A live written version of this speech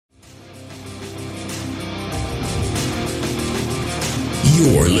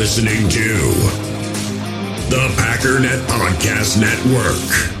You're listening to the Packernet Podcast Network.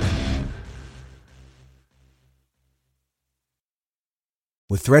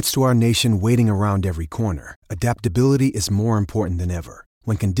 With threats to our nation waiting around every corner, adaptability is more important than ever.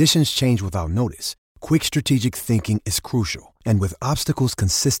 When conditions change without notice, quick strategic thinking is crucial. And with obstacles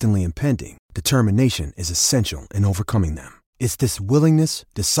consistently impending, determination is essential in overcoming them. It's this willingness,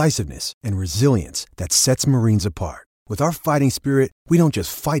 decisiveness, and resilience that sets Marines apart. With our fighting spirit, we don't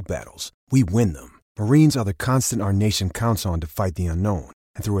just fight battles, we win them. Marines are the constant our nation counts on to fight the unknown.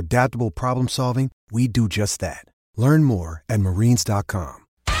 And through adaptable problem solving, we do just that. Learn more at marines.com.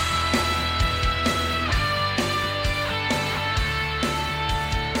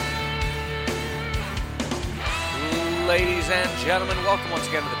 Ladies and gentlemen, welcome once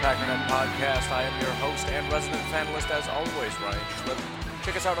again to the Packernet Podcast. I am your host and resident fanalist, as always, Ryan Schlip.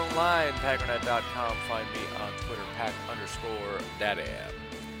 Check us out online, packernet.com. Find me on Twitter, pack_dadab.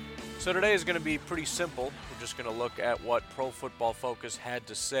 So today is going to be pretty simple. We're just going to look at what Pro Football Focus had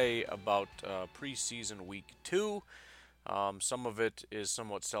to say about preseason week 2. Some of it is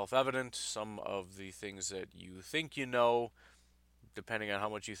somewhat self-evident. Some of the things that you think you know, depending on how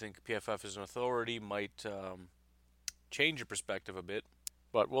much you think PFF is an authority, might change your perspective a bit.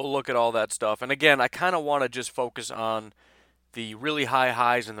 But we'll look at all that stuff. And again, I kind of want to just focus on the really high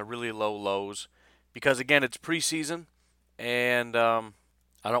highs and the really low lows, because again, it's preseason, and I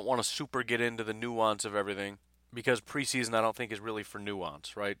don't want to super get into the nuance of everything, because preseason I don't think is really for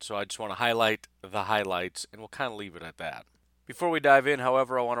nuance, right? So I just want to highlight the highlights, and we'll kind of leave it at that. Before we dive in,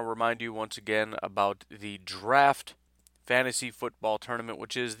 however, I want to remind you once again about the Draft Fantasy Football Tournament,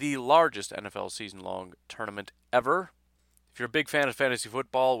 which is the largest NFL season-long tournament ever. If you're a big fan of fantasy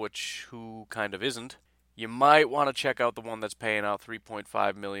football, which who kind of isn't, you might want to check out the one that's paying out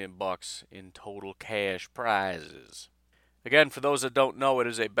 $3.5 million in total cash prizes. Again, for those that don't know, it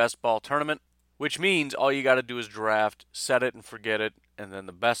is a best ball tournament, which means all you got to do is draft, set it and forget it, and then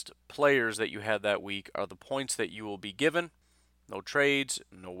the best players that you had that week are the points that you will be given. No trades,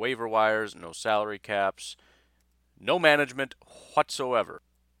 no waiver wires, no salary caps, no management whatsoever.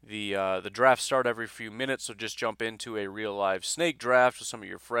 The drafts start every few minutes, so just jump into a real live snake draft with some of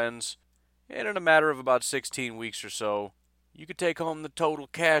your friends. And in a matter of about 16 weeks or so, you could take home the total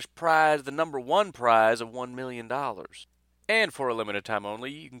cash prize, the number one prize of $1 million. And for a limited time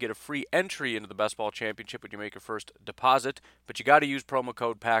only, you can get a free entry into the Best Ball Championship when you make your first deposit. But you got to use promo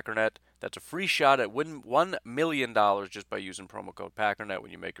code PACKERNET. That's a free shot at winning $1 million just by using promo code PACKERNET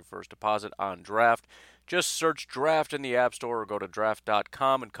when you make your first deposit on Draft. Just search Draft in the App Store or go to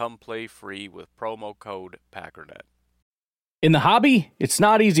draft.com and come play free with promo code PACKERNET. In the hobby, it's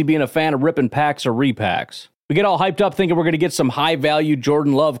not easy being a fan of ripping packs or repacks. We get all hyped up thinking we're going to get some high-value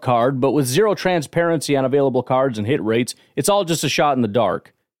Jordan Love card, but with zero transparency on available cards and hit rates, it's all just a shot in the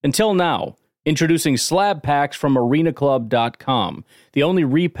dark. Until now, introducing slab packs from arenaclub.com, the only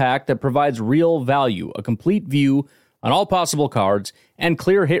repack that provides real value, a complete view on all possible cards, and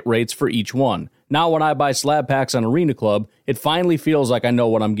clear hit rates for each one. Now when I buy slab packs on Arena Club, it finally feels like I know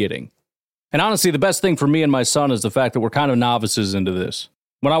what I'm getting. And honestly, the best thing for me and my son is the fact that we're kind of novices into this.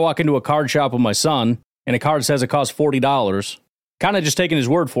 When I walk into a card shop with my son, and a card says it costs $40, kind of just taking his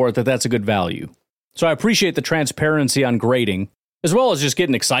word for it that that's a good value. So I appreciate the transparency on grading, as well as just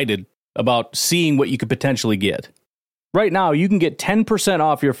getting excited about seeing what you could potentially get. Right now, you can get 10%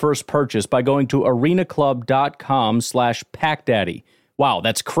 off your first purchase by going to arenaclub.com/packdaddy. Wow,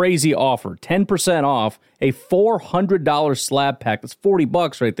 that's crazy offer. 10% off a $400 slab pack. That's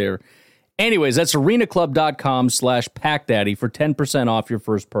 $40 right there. Anyways, that's arenaclub.com/packdaddy for 10% off your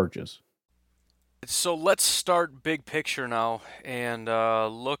first purchase. So let's start big picture now and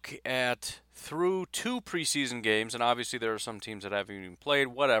look at through 2 preseason games. And obviously there are some teams that haven't even played.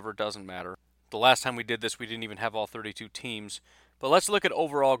 Whatever, doesn't matter. The last time we did this, we didn't even have all 32 teams. But let's look at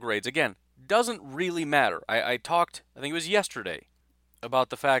overall grades. Again, doesn't really matter. I talked, I think it was yesterday,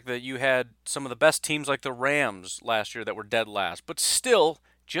 about the fact that you had some of the best teams like the Rams last year that were dead last. But still,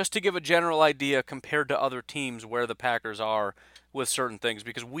 just to give a general idea compared to other teams where the Packers are with certain things,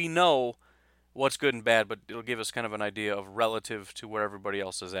 because we know what's good and bad, but it'll give us kind of an idea of relative to where everybody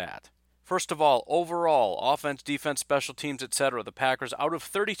else is at. First of all, overall, offense, defense, special teams, etc., the Packers, out of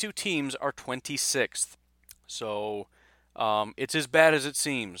 32 teams, are 26th. So it's as bad as it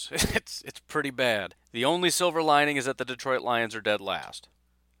seems. It's pretty bad. The only silver lining is that the Detroit Lions are dead last.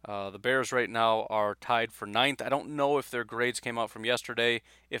 The Bears right now are tied for 9th. I don't know if their grades came out from yesterday.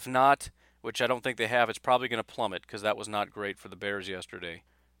 If not, which I don't think they have, it's probably going to plummet because that was not great for the Bears yesterday.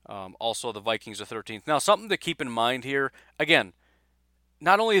 Also, the Vikings are 13th. Now, something to keep in mind here, again,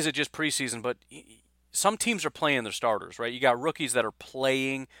 not only is it just preseason, but some teams are playing their starters, right? You got rookies that are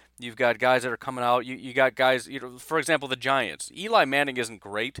playing. You've got guys that are coming out. You got guys, for example, the Giants. Eli Manning isn't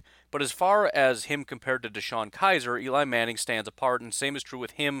great, but as far as him compared to DeShone Kizer, Eli Manning stands apart, and same is true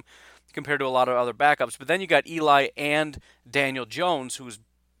with him compared to a lot of other backups. But then you got Eli and Daniel Jones, who's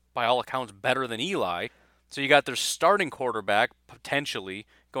by all accounts better than Eli. So you got their starting quarterback potentially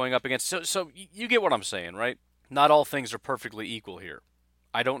going up against. So you get what I'm saying, right? Not all things are perfectly equal here.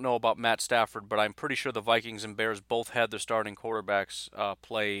 I don't know about Matt Stafford, but I'm pretty sure the Vikings and Bears both had their starting quarterbacks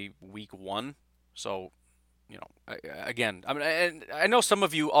play week 1. So, again, I know some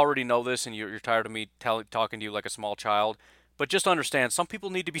of you already know this, and you're tired of me talking to you like a small child. But just understand, some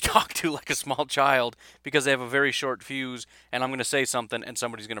people need to be talked to like a small child because they have a very short fuse, and I'm going to say something, and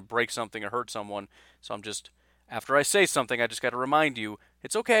somebody's going to break something or hurt someone. So after I say something, I just got to remind you,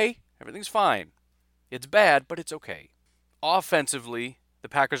 it's okay. Everything's fine. It's bad, but it's okay. Offensively, the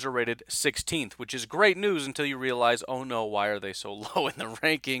Packers are rated 16th, which is great news until you realize, oh no, why are they so low in the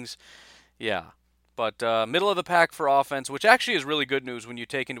rankings? Yeah. But middle of the pack for offense, which actually is really good news when you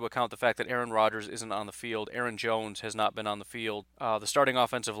take into account the fact that Aaron Rodgers isn't on the field. Aaron Jones has not been on the field. The starting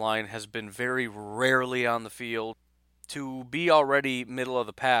offensive line has been very rarely on the field. To be already middle of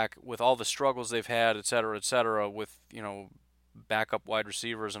the pack with all the struggles they've had, et cetera, with, backup wide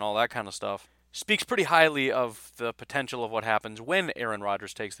receivers and all that kind of stuff, speaks pretty highly of the potential of what happens when Aaron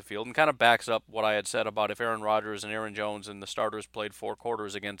Rodgers takes the field and kind of backs up what I had said about if Aaron Rodgers and Aaron Jones and the starters played 4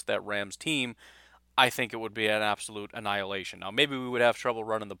 quarters against that Rams team, I think it would be an absolute annihilation. Now, maybe we would have trouble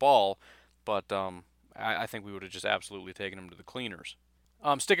running the ball, but I think we would have just absolutely taken them to the cleaners.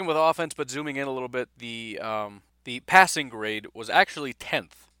 Sticking with offense, but zooming in a little bit, the passing grade was actually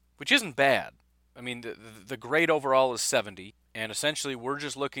 10th, which isn't bad. I mean, the grade overall is 70, and essentially we're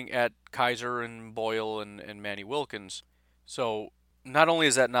just looking at Kizer and Boyle and Manny Wilkins. So not only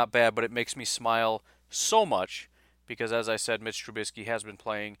is that not bad, but it makes me smile so much because, as I said, Mitch Trubisky has been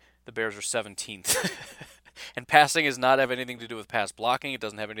playing. The Bears are 17th. And passing does not have anything to do with pass blocking. It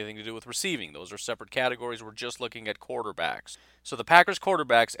doesn't have anything to do with receiving. Those are separate categories. We're just looking at quarterbacks. So the Packers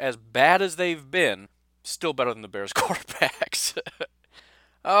quarterbacks, as bad as they've been, still better than the Bears quarterbacks.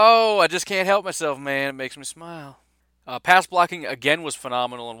 Oh, I just can't help myself, man. It makes me smile. Pass blocking, again, was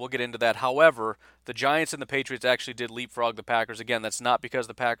phenomenal, and we'll get into that. However, the Giants and the Patriots actually did leapfrog the Packers. Again, that's not because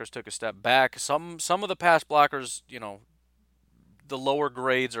the Packers took a step back. Some of the pass blockers, the lower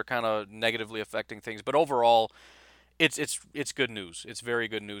grades are kind of negatively affecting things. But overall, it's good news. It's very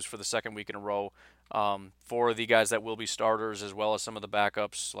good news for the second week in a row for the guys that will be starters, as well as some of the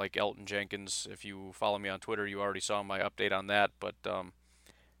backups like Elton Jenkins. If you follow me on Twitter, you already saw my update on that. But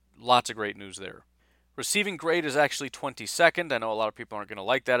lots of great news there. Receiving grade is actually 22nd. I know a lot of people aren't going to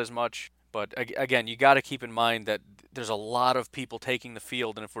like that as much. But again, you got to keep in mind that there's a lot of people taking the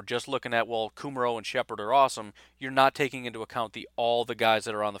field, and if we're just looking at, well, Kumaro and Shepard are awesome, you're not taking into account all the guys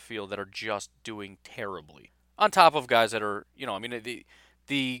that are on the field that are just doing terribly. On top of guys that are,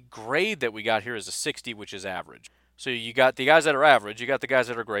 the grade that we got here is a 60, which is average. So you got the guys that are average, you got the guys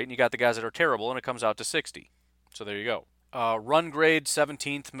that are great, and you got the guys that are terrible, and it comes out to 60. So there you go. Run grade,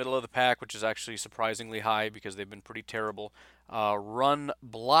 17th, middle of the pack, which is actually surprisingly high because they've been pretty terrible. Run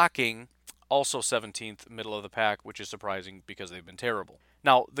blocking, also 17th, middle of the pack, which is surprising because they've been terrible.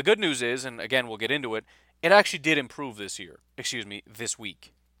 Now, the good news is, and again, we'll get into it, it actually did improve this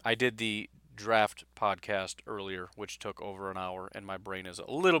week. I did the draft podcast earlier, which took over an hour, and my brain is a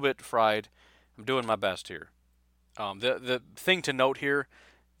little bit fried. I'm doing my best here. The thing to note here,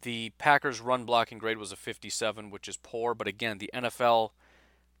 the Packers' run blocking grade was a 57, which is poor, but again, the NFL,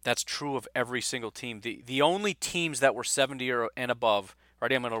 that's true of every single team. The only teams that were 70 and above,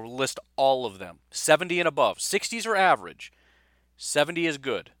 right, I'm going to list all of them. 70 and above. 60s are average. 70 is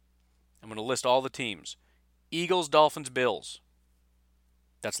good. I'm going to list all the teams. Eagles, Dolphins, Bills.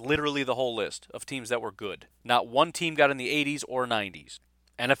 That's literally the whole list of teams that were good. Not one team got in the 80s or 90s.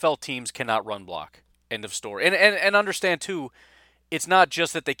 NFL teams cannot run block. End of story. And understand, too, it's not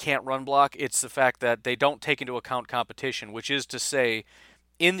just that they can't run block, it's the fact that they don't take into account competition, which is to say,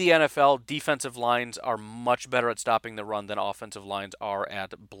 in the NFL, defensive lines are much better at stopping the run than offensive lines are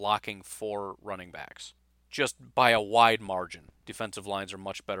at blocking for running backs. Just by a wide margin, defensive lines are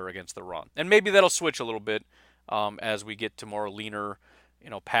much better against the run. And maybe that'll switch a little bit as we get to more leaner,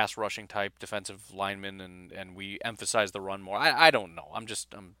 pass rushing type defensive linemen and we emphasize the run more. I don't know. I'm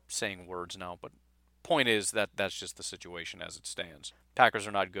saying words now, but point is that that's just the situation as it stands. Packers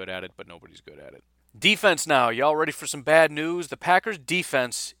are not good at it, but nobody's good at it. Defense now. Y'all ready for some bad news? The Packers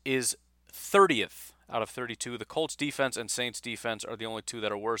defense is 30th out of 32. The Colts defense and Saints defense are the only two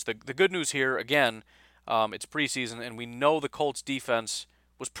that are worse. The good news here, again, it's preseason, and we know the Colts defense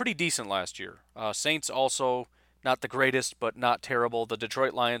was pretty decent last year. Saints also not the greatest, but not terrible. The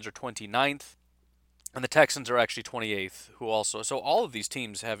Detroit Lions are 29th, and the Texans are actually 28th, who also. So all of these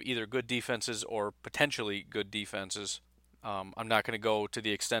teams have either good defenses or potentially good defenses. I'm not going to go to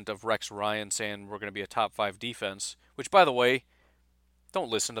the extent of Rex Ryan saying we're going to be a top 5 defense, which, by the way,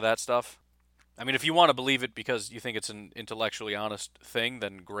 don't listen to that stuff. I mean, if you want to believe it because you think it's an intellectually honest thing,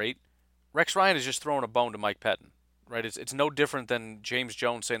 then great. Rex Ryan is just throwing a bone to Mike Pettin, right? It's no different than James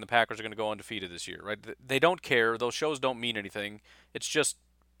Jones saying the Packers are going to go undefeated this year, right? They don't care. Those shows don't mean anything. It's just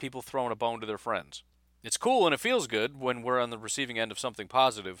people throwing a bone to their friends. It's cool and it feels good when we're on the receiving end of something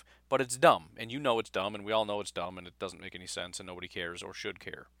positive, but it's dumb, and you know it's dumb, and we all know it's dumb, and it doesn't make any sense, and nobody cares or should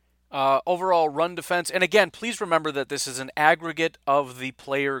care. Overall run defense, and again, please remember that this is an aggregate of the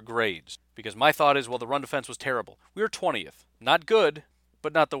player grades, because my thought is, well, the run defense was terrible. We were 20th. Not good,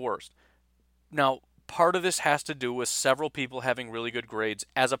 but not the worst. Now, part of this has to do with several people having really good grades,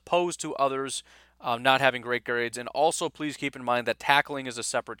 as opposed to others not having great grades, and also please keep in mind that tackling is a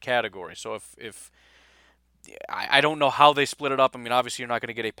separate category. So if I don't know how they split it up. I mean, obviously you're not going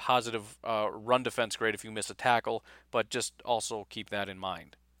to get a positive run defense grade if you miss a tackle, but just also keep that in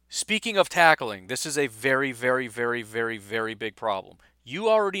mind. Speaking of tackling, this is a very, very, very, very, very big problem. You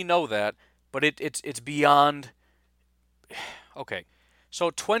already know that, but it's beyond. Okay,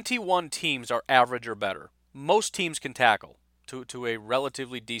 so 21 teams are average or better. Most teams can tackle to a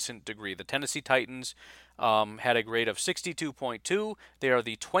relatively decent degree. The Tennessee Titans had a grade of 62.2. They are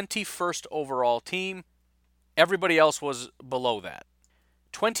the 21st overall team. Everybody else was below that.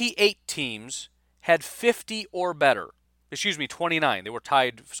 28 teams had 50 or better. 29. They were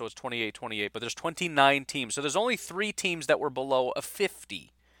tied, so it's 28-28, but there's 29 teams. So there's only 3 teams that were below a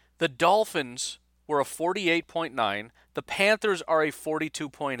 50. The Dolphins were a 48.9. The Panthers are a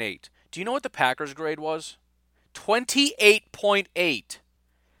 42.8. Do you know what the Packers' grade was? 28.8.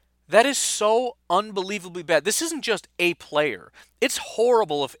 That is so unbelievably bad. This isn't just a player. It's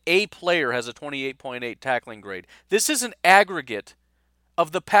horrible if a player has a 28.8 tackling grade. This is an aggregate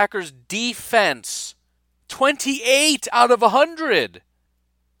of the Packers' defense. 28 out of 100.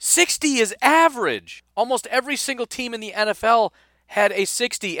 60 is average. Almost every single team in the NFL had a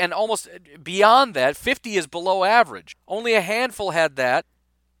 60, and almost beyond that, 50 is below average. Only a handful had that.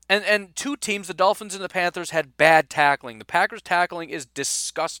 And 2 teams, the Dolphins and the Panthers, had bad tackling. The Packers' tackling is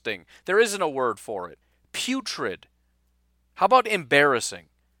disgusting. There isn't a word for it. Putrid. How about embarrassing?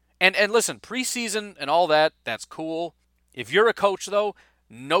 And listen, preseason and all that, that's cool. If you're a coach, though,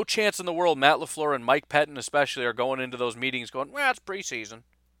 no chance in the world Matt LaFleur and Mike Pettin especially are going into those meetings going, well, it's preseason.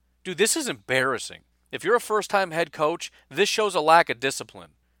 Dude, this is embarrassing. If you're a first-time head coach, this shows a lack of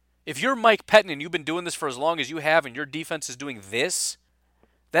discipline. If you're Mike Pettin and you've been doing this for as long as you have and your defense is doing this,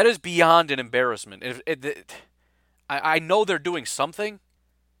 that is beyond an embarrassment. I know they're doing something,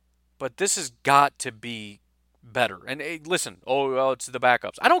 but this has got to be better. And hey, listen, it's the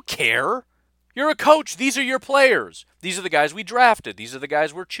backups. I don't care. You're a coach. These are your players. These are the guys we drafted. These are the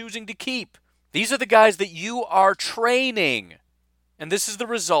guys we're choosing to keep. These are the guys that you are training. And this is the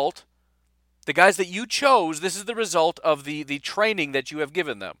result. The guys that you chose, this is the result of the training that you have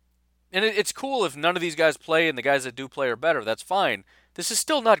given them. And it's cool if none of these guys play and the guys that do play are better. That's fine. This is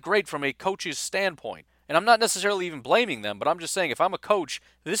still not great from a coach's standpoint. And I'm not necessarily even blaming them, but I'm just saying if I'm a coach,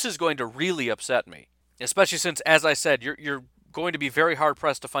 this is going to really upset me. Especially since, as I said, you're going to be very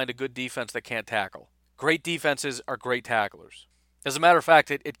hard-pressed to find a good defense that can't tackle. Great defenses are great tacklers. As a matter of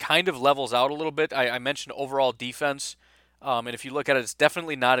fact, it kind of levels out a little bit. I mentioned overall defense, and if you look at it, it's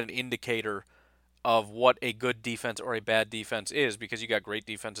definitely not an indicator of what a good defense or a bad defense is, because you got great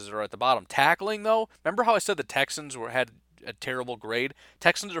defenses that are at the bottom. Tackling, though, remember how I said the Texans had a terrible grade?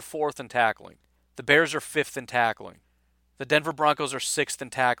 Texans are 4th in tackling. The Bears are 5th in tackling. The Denver Broncos are 6th in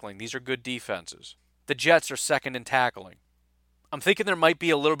tackling. These are good defenses. The Jets are 2nd in tackling. I'm thinking there might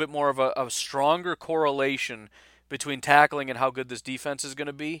be a little bit more of a stronger correlation between tackling and how good this defense is going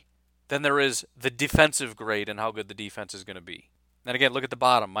to be than there is the defensive grade and how good the defense is going to be. And again, look at the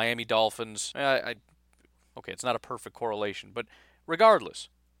bottom. Miami Dolphins. Okay, it's not a perfect correlation, but regardless,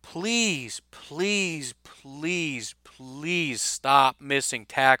 please, please, please, please stop missing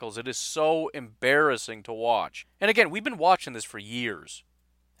tackles. It is so embarrassing to watch. And again, we've been watching this for years.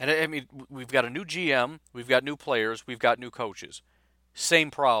 And I mean, we've got a new GM, we've got new players, we've got new coaches.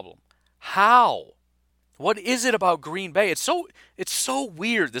 Same problem. How? What is it about Green Bay? It's so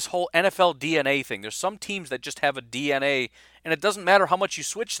weird, this whole NFL DNA thing. There's some teams that just have a DNA, and it doesn't matter how much you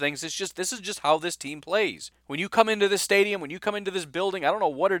switch things. This is just how this team plays. When you come into this stadium, when you come into this building, I don't know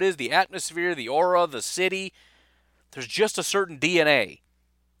what it is, the atmosphere, the aura, the city, there's just a certain DNA.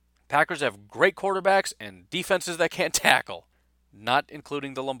 Packers have great quarterbacks and defenses that can't tackle. not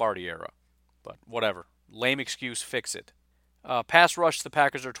including the Lombardi era. But whatever. Lame excuse, fix it. Pass rush, the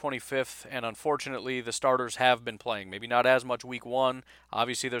Packers are 25th, and unfortunately the starters have been playing. Maybe not as much week one.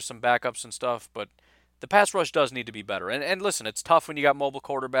 Obviously there's some backups and stuff, but the pass rush does need to be better. And listen, it's tough when you got mobile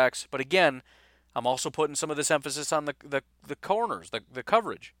quarterbacks, but again, I'm also putting some of this emphasis on the corners, the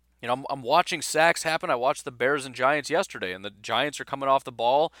coverage. You know, I'm watching sacks happen. I watched the Bears and Giants yesterday, and the Giants are coming off the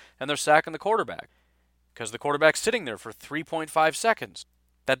ball, and they're sacking the quarterback because the quarterback's sitting there for 3.5 seconds.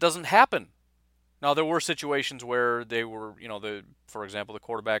 That doesn't happen. Now, there were situations where they were, for example, the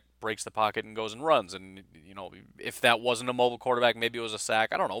quarterback breaks the pocket and goes and runs. And, if that wasn't a mobile quarterback, maybe it was a sack.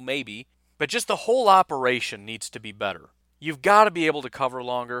 I don't know, maybe. But just the whole operation needs to be better. You've got to be able to cover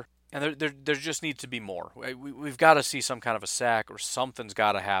longer, and there just needs to be more. We've got to see some kind of a sack or something's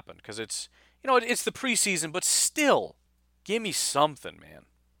got to happen because it's the preseason, but still, give me something,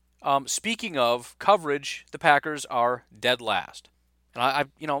 man. Speaking of coverage, the Packers are dead last. And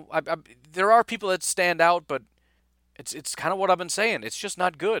there are people that stand out, but it's kind of what I've been saying. It's just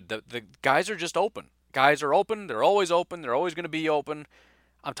not good. The guys are just open. Guys are open. They're always open. They're always going to be open.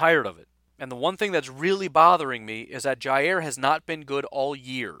 I'm tired of it. And the one thing that's really bothering me is that Jaire has not been good all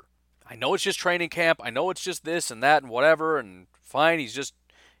year. I know it's just training camp. I know it's just this and that and whatever. And fine, he's just,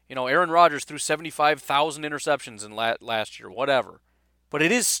 Aaron Rodgers threw 75,000 interceptions in last year, whatever. But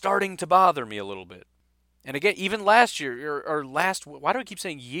it is starting to bother me a little bit. And again, even last year, why do I keep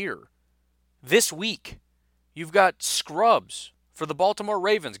saying year? This week, you've got scrubs for the Baltimore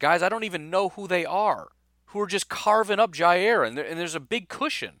Ravens. Guys, I don't even know who they are, who are just carving up Jaire, and there's a big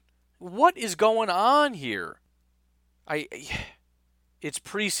cushion. What is going on here? It's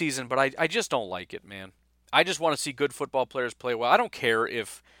preseason, but I just don't like it, man. I just want to see good football players play well. I don't care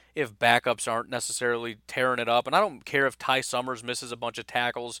if backups aren't necessarily tearing it up, and I don't care if Ty Summers misses a bunch of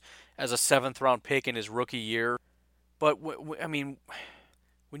tackles as a 7th-round pick in his rookie year. But, when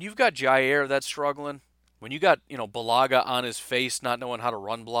you've got Jaire that's struggling, when you got, Bulaga on his face not knowing how to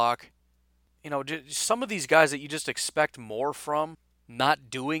run block, some of these guys that you just expect more from not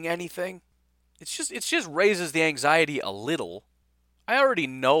doing anything, it just raises the anxiety a little. I already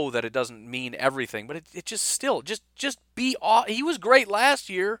know that it doesn't mean everything, but it just still, just be off. He was great last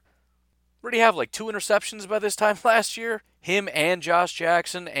year. Already have like 2 interceptions by this time last year. Him and Josh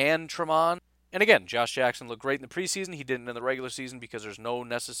Jackson and Tremont. And again, Josh Jackson looked great in the preseason. He didn't in the regular season because there's no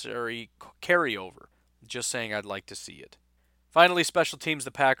necessary carryover. Just saying I'd like to see it. Finally, special teams,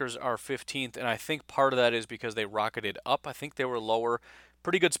 the Packers are 15th, and I think part of that is because they rocketed up. I think they were lower.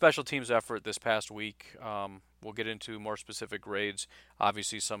 Pretty good special teams effort this past week. We'll get into more specific grades.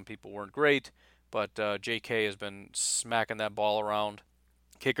 Obviously, some people weren't great, but J.K. has been smacking that ball around.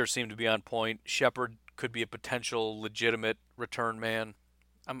 Kickers seem to be on point. Shepard could be a potential legitimate return man.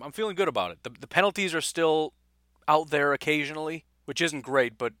 I'm feeling good about it. The penalties are still out there occasionally, which isn't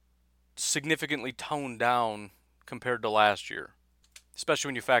great, but significantly toned down compared to last year. Especially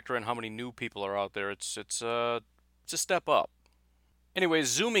when you factor in how many new people are out there. It's a step up. Anyways,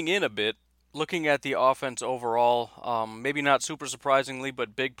 zooming in a bit, looking at the offense overall, maybe not super surprisingly,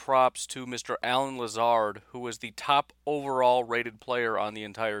 but big props to Mr. Allen Lazard, who was the top overall rated player on the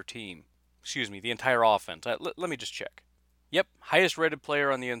entire team. Excuse me, the entire offense. Let me just check. Yep, highest rated player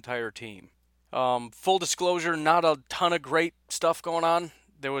on the entire team. Full disclosure, not a ton of great stuff going on.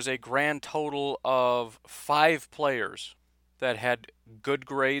 There was a grand total of 5 players that had good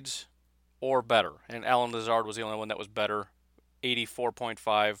grades or better, and Allen Lazard was the only one that was better.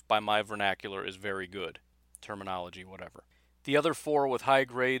 84.5 by my vernacular is very good. Terminology, whatever. The other 4 with high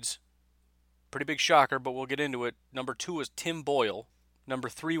grades, pretty big shocker, but we'll get into it. Number 2 was Tim Boyle. Number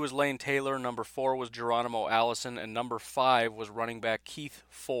 3 was Lane Taylor. Number 4 was Geronimo Allison. And number 5 was running back Keith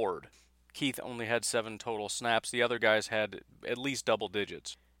Ford. Keith only had 7 total snaps. The other guys had at least double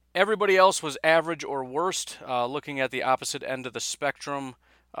digits. Everybody else was average or worst. Looking at the opposite end of the spectrum,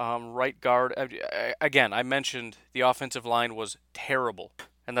 right guard. Again, I mentioned the offensive line was terrible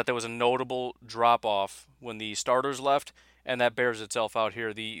and that there was a notable drop-off when the starters left, and that bears itself out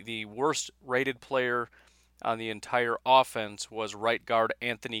here. The worst rated player on the entire offense was right guard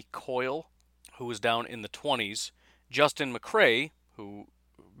Anthony Coyle, who was down in the 20s. Justin McCray, who,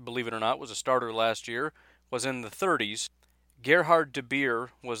 believe it or not, was a starter last year, was in the 30s. Gerhard DeBeer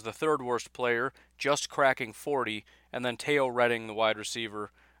was the 3rd worst player, just cracking 40, and then Teo Redding, the wide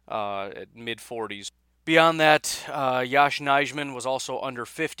receiver, at mid-40s. Beyond that, Josh Nijman was also under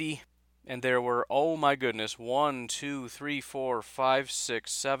 50, and there were, oh my goodness, 1, 2, 3, 4, 5,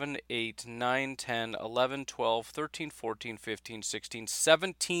 6, 7, 8, 9, 10, 11, 12, 13, 14, 15, 16,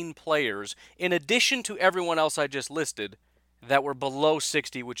 17 players, in addition to everyone else I just listed, that were below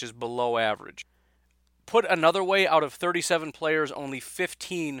 60, which is below average. put another way, out of 37 players, only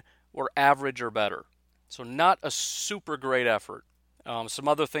 15 were average or better. So not a super great effort. Some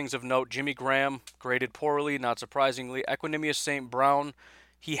other things of note: Jimmy Graham graded poorly, not surprisingly. Equanimeous St. Brown,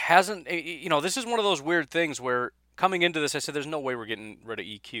 he hasn't, this is one of those weird things where coming into this I said there's no way we're getting rid of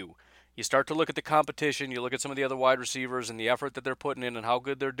EQ. You start to look at the competition, you look at some of the other wide receivers and the effort that they're putting in and how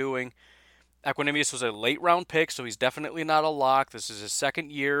good they're doing. Equanimeous was a late round pick, so he's definitely not a lock. This is his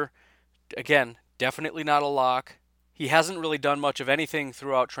second year. Again, definitely not a lock. He hasn't really done much of anything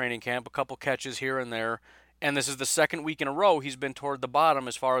throughout training camp, a couple catches here and there. And this is the second week in a row he's been toward the bottom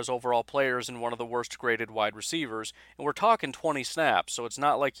as far as overall players and one of the worst graded wide receivers. And we're talking 20 snaps, so it's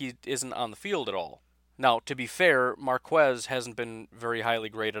not like he isn't on the field at all. Now, to be fair, Marquez hasn't been very highly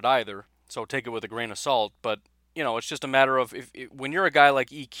graded either, so take it with a grain of salt. But, it's just a matter of when you're a guy like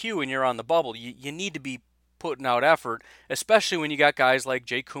EQ and you're on the bubble, you need to be putting out effort, especially when you got guys like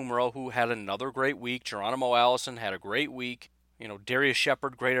Jake Kumerow, who had another great week. Geronimo Allison had a great week. Darius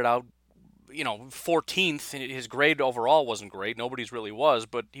Shepard graded out 14th. His grade overall wasn't great. Nobody's really was,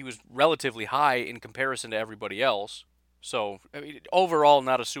 but he was relatively high in comparison to everybody else. So, overall,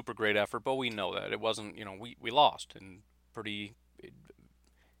 not a super great effort, but we know that. It wasn't, we lost in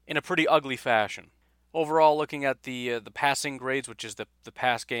a pretty ugly fashion. Overall, looking at the passing grades, which is the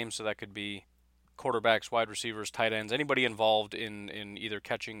pass game, so that could be quarterbacks, wide receivers, tight ends, anybody involved in either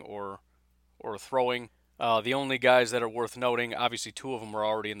catching or throwing. The only guys that are worth noting, obviously two of them were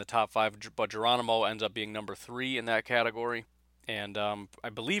already in the top 5, but Geronimo ends up being number 3 in that category. And I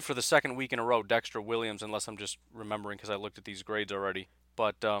believe for the second week in a row, Dexter Williams, unless I'm just remembering because I looked at these grades already,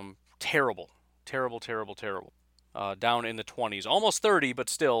 but terrible. Down in the 20s, almost 30, but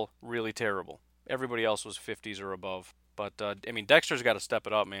still really terrible. Everybody else was 50s or above. But Dexter's got to step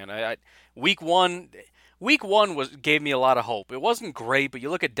it up, man. Week one gave me a lot of hope. It wasn't great, but you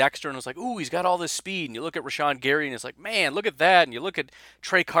look at Dexter and it's like, ooh, he's got all this speed. And you look at Rashawn Gary and it's like, man, look at that. And you look at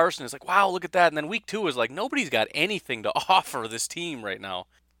Trey Carson, it's like, wow, look at that. And then week 2 is like, nobody's got anything to offer this team right now.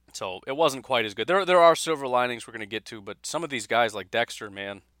 So it wasn't quite as good. There are silver linings we're going to get to, but some of these guys like Dexter,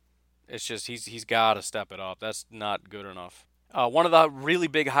 man, it's just he's got to step it up. That's not good enough. One of the really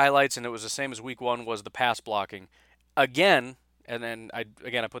big highlights, and it was the same as week 1, was the pass blocking. Again, and then I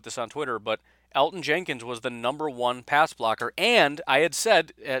put this on Twitter, but Elgton Jenkins was the number 1 pass blocker, and I had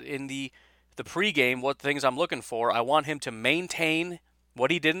said in the pregame what things I'm looking for. I want him to maintain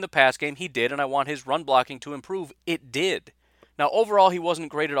what he did in the pass game. He did, and I want his run blocking to improve. It did. Now, overall, he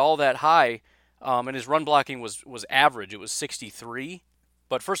wasn't graded all that high, and his run blocking was average. It was 63.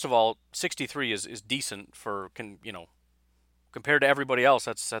 But first of all, 63 is decent for compared to everybody else.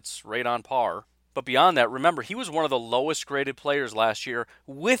 That's right on par. But beyond that, remember, he was one of the lowest graded players last year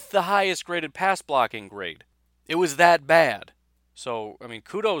with the highest graded pass blocking grade. It was that bad. So,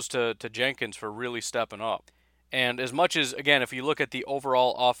 kudos to Jenkins for really stepping up. And as much as, again, if you look at the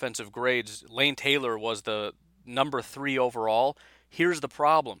overall offensive grades, Lane Taylor was the number 3 overall. Here's the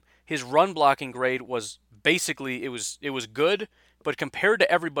problem. His run blocking grade was basically, it was good, but compared to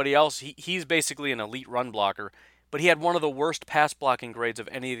everybody else, he's basically an elite run blocker. But he had one of the worst pass blocking grades of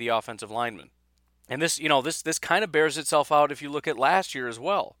any of the offensive linemen. And this kind of bears itself out if you look at last year as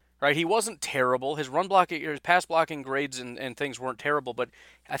well, right? He wasn't terrible. His pass blocking grades and things weren't terrible, but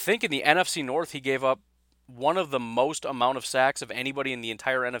I think in the NFC North he gave up one of the most amount of sacks of anybody in the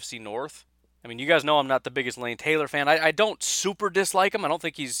entire NFC North. You guys know I'm not the biggest Lane Taylor fan. I don't super dislike him. I don't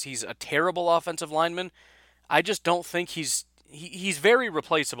think he's a terrible offensive lineman. I just don't think he's very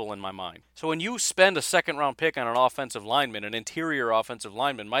replaceable in my mind. So when you spend a second-round pick on an offensive lineman, an interior offensive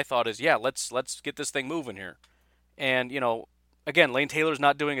lineman, my thought is, yeah, let's get this thing moving here. And, again, Lane Taylor's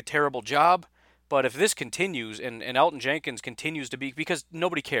not doing a terrible job, but if this continues and Elgton Jenkins continues to be, because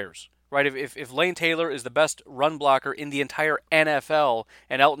nobody cares, right? If Lane Taylor is the best run blocker in the entire NFL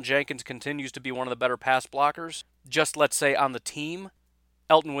and Elgton Jenkins continues to be one of the better pass blockers, just let's say on the team,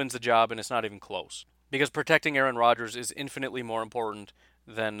 Elgton wins the job and it's not even close. Because protecting Aaron Rodgers is infinitely more important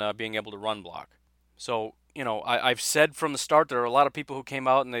than being able to run block. So, I've said from the start, there are a lot of people who came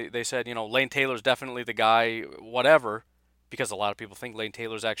out and they said, Lane Taylor's definitely the guy, whatever, because a lot of people think Lane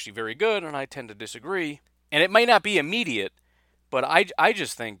Taylor's actually very good, and I tend to disagree. And it might not be immediate, but I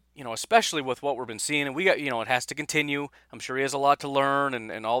just think, especially with what we've been seeing, and we got, it has to continue. I'm sure he has a lot to learn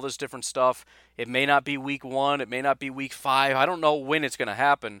and all this different stuff. It may not be week 1, it may not be week 5. I don't know when it's going to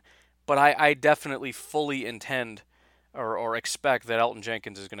happen. But I definitely fully intend or expect that Elgton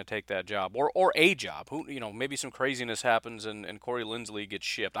Jenkins is going to take that job or a job. Who maybe some craziness happens and Corey Linsley gets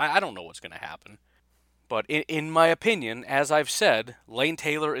shipped. I don't know what's going to happen. But in my opinion, as I've said, Lane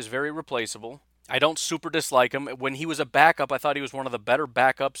Taylor is very replaceable. I don't super dislike him. When he was a backup, I thought he was one of the better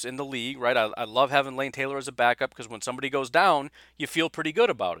backups in the league, right? I love having Lane Taylor as a backup because when somebody goes down, you feel pretty good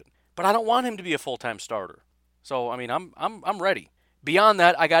about it. But I don't want him to be a full-time starter. So, I mean, I'm ready. Beyond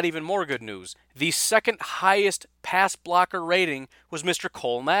that, I got even more good news. The second highest pass blocker rating was Mr.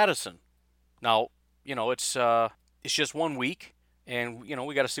 Cole Madison. Now, it's just 1 week, and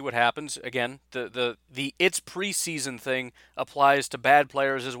we got to see what happens. Again, the it's preseason thing applies to bad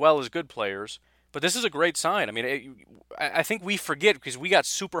players as well as good players. But this is a great sign. I mean, I think we forget because we got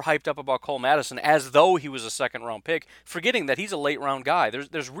super hyped up about Cole Madison as though he was a second-round pick, forgetting that he's a late-round guy.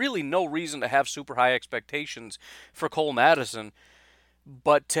 There's really no reason to have super high expectations for Cole Madison.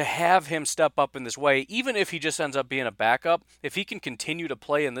 But to have him step up in this way, even if he just ends up being a backup, if he can continue to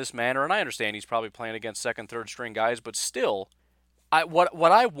play in this manner, and I understand he's probably playing against second, third string guys, but still,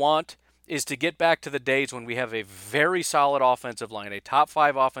 what I want is to get back to the days when we have a very solid offensive line, a top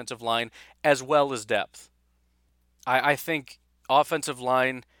 5 offensive line, as well as depth. I think offensive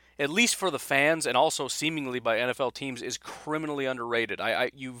line, at least for the fans and also seemingly by NFL teams, is criminally underrated.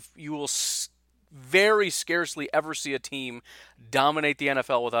 You will very scarcely ever see a team dominate the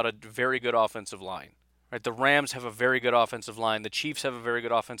NFL without a very good offensive line. Right? The Rams have a very good offensive line. The Chiefs have a very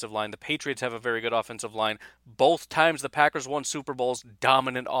good offensive line. The Patriots have a very good offensive line. Both times the Packers won Super Bowls,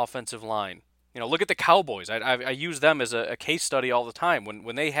 dominant offensive line. Look at the Cowboys. I use them as a case study all the time.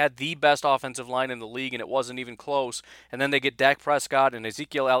 When they had the best offensive line in the league and it wasn't even close, and then they get Dak Prescott and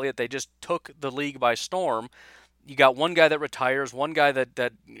Ezekiel Elliott, they just took the league by storm. You got one guy that retires, one guy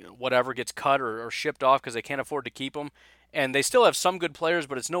that whatever gets cut or shipped off because they can't afford to keep him, and they still have some good players,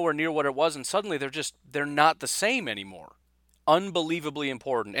 but it's nowhere near what it was, and suddenly they're not the same anymore. Unbelievably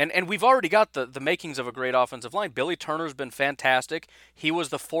important. And we've already got the makings of a great offensive line. Billy Turner's been fantastic. He was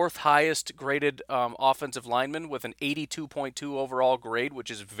the 4th highest graded offensive lineman with an 82.2 overall grade,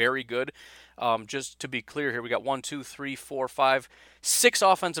 which is very good. Just to be clear here, we got 6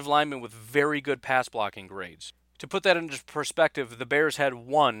 offensive linemen with very good pass blocking grades. To put that into perspective, the Bears had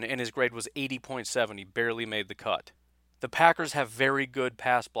 1, and his grade was 80.7. He barely made the cut. The Packers have very good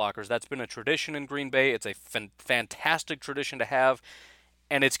pass blockers. That's been a tradition in Green Bay. It's a fantastic tradition to have,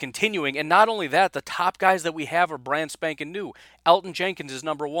 and it's continuing. And not only that, the top guys that we have are brand spanking new. Elton Jenkins is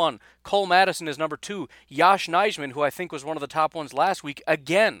number 1. Cole Madison is number 2. Yosh Nijman, who I think was one of the top ones last week,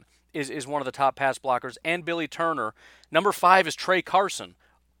 again is one of the top pass blockers, and Billy Turner. Number 5 is Trey Carson.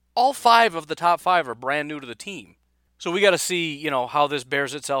 All 5 of the top 5 are brand new to the team. So we got to see, how this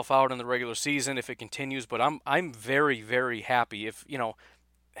bears itself out in the regular season if it continues. But I'm very, very happy if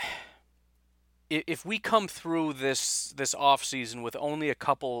we come through this off season with only a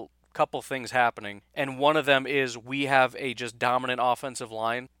couple things happening, and one of them is we have a just dominant offensive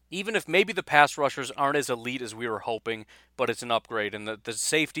line. Even if maybe the pass rushers aren't as elite as we were hoping, but it's an upgrade, and the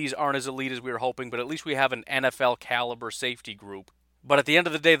safeties aren't as elite as we were hoping, but at least we have an NFL caliber safety group. But at the end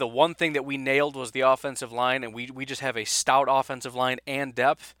of the day, the one thing that we nailed was the offensive line, and we just have a stout offensive line and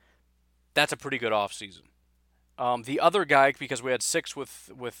depth. That's a pretty good offseason. The other guy, because we had 6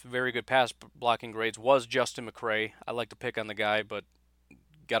 with very good pass blocking grades, was Justin McCray. I like to pick on the guy, but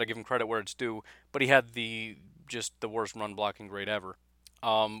got to give him credit where it's due. But he had just the worst run blocking grade ever.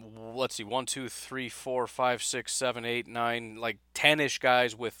 Let's see, 1, 2, 3, 4, 5, 6, 7, 8, 9, like 10-ish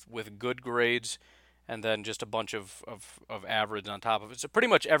guys with good grades, and then just a bunch of average on top of it. So pretty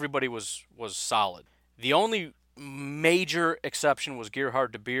much everybody was solid. The only major exception was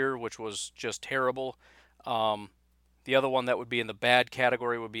Gerhard DeBeer, which was just terrible. The other one that would be in the bad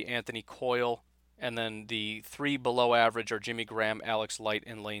category would be Anthony Coyle, and then the 3 below average are Jimmy Graham, Alex Light,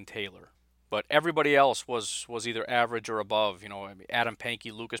 and Lane Taylor. But everybody else was either average or above. Adam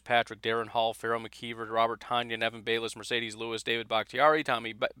Pankey, Lucas Patrick, Darren Hall, Pharaoh McKeever, Robert Tonyan, Evan Bayless, Mercedes Lewis, David Bakhtiari,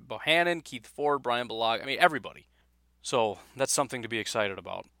 Tommy Bohannon, Keith Ford, Brian Balag. Everybody. So that's something to be excited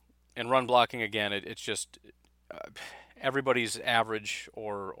about. And run blocking, again, it's just everybody's average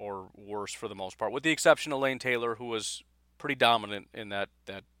or worse for the most part, with the exception of Lane Taylor, who was pretty dominant in that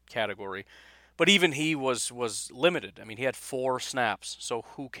category. But even he was limited. He had 4 snaps, so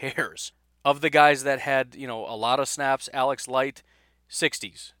who cares? Of the guys that had, a lot of snaps, Alex Light,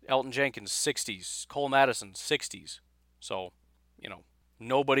 60s. Elton Jenkins, 60s. Cole Madison, 60s. So,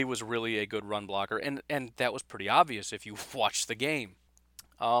 nobody was really a good run blocker, and that was pretty obvious if you watched the game.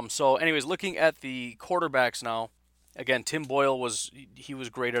 So, anyways, looking at the quarterbacks now, again, Tim Boyle was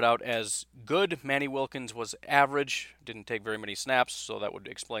graded out as good. Manny Wilkins was average, didn't take very many snaps, so that would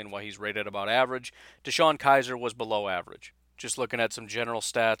explain why he's rated about average. DeShone Kizer was below average. Just looking at some general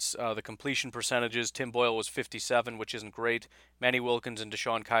stats, the completion percentages, Tim Boyle was 57, which isn't great. Manny Wilkins and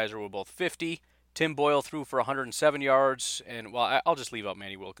DeShone Kizer were both 50. Tim Boyle threw for 107 yards, and, well, I'll just leave out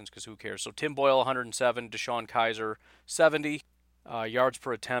Manny Wilkins because who cares. So Tim Boyle, 107, DeShone Kizer, 70. Yards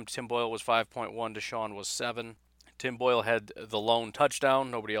per attempt, Tim Boyle was 5.1, DeShone was 7. Tim Boyle had the lone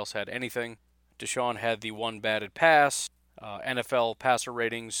touchdown. Nobody else had anything. DeShone had the one batted pass. NFL passer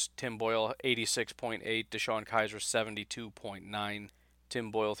ratings, Tim Boyle 86.8, DeShone Kizer 72.9.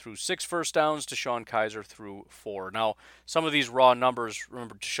 Tim Boyle threw 6 first downs, DeShone Kizer threw 4. Now, some of these raw numbers,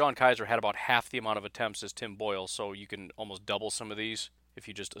 remember, DeShone Kizer had about half the amount of attempts as Tim Boyle, so you can almost double some of these if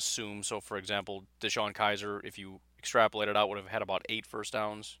you just assume. So, for example, DeShone Kizer, if you extrapolate it out, would have had about 8 first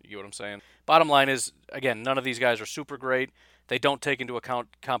downs. You know what I'm saying? Bottom line is, again, none of these guys are super great. They don't take into account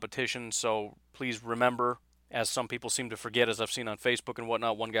competition, so please remember, as some people seem to forget, as I've seen on Facebook and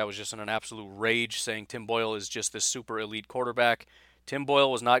whatnot, one guy was just in an absolute rage saying Tim Boyle is just this super elite quarterback. Tim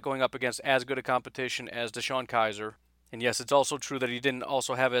Boyle was not going up against as good a competition as DeShone Kizer. And yes, it's also true that he didn't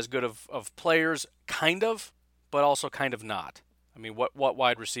also have as good of players, kind of, but also kind of not. I mean, what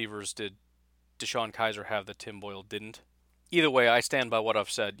wide receivers did DeShone Kizer have that Tim Boyle didn't? Either way, I stand by what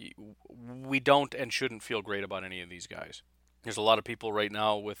I've said. We don't and shouldn't feel great about any of these guys. There's a lot of people right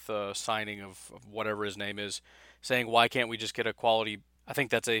now with signing of whatever his name is saying, why can't we just get a quality? I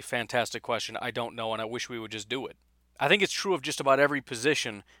think that's a fantastic question. I don't know, and I wish we would just do it. I think it's true of just about every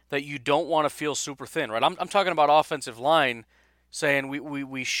position that you don't want to feel super thin, right? I'm talking about offensive line, saying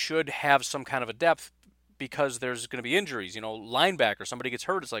we should have some kind of a depth because there's going to be injuries. You know, linebacker, somebody gets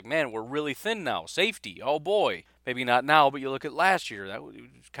hurt, it's like, man, we're really thin now. Safety, oh boy. Maybe not now, but you look at last year, that was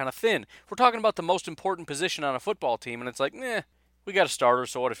kind of thin. We're talking about the most important position on a football team, and it's like, we got a starter,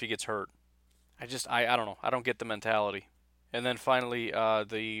 so what if he gets hurt? I don't know. I don't get the mentality. And then finally,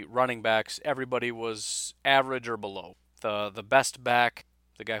 the running backs, everybody was average or below. The best back,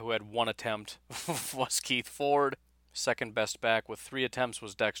 the guy who had 1 attempt, was Keith Ford. Second best back with 3 attempts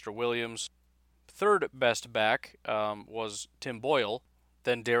was Dexter Williams. Third best back was Tim Boyle.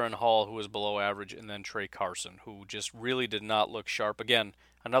 Then Darren Hall, who was below average, and then Trey Carson, who just really did not look sharp. Again,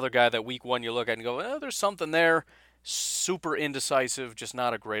 another guy that week 1 you look at and go, there's something there. Super indecisive, just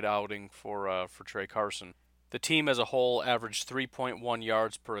not a great outing for Trey Carson. The team as a whole averaged 3.1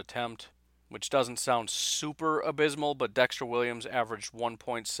 yards per attempt, which doesn't sound super abysmal, but Dexter Williams averaged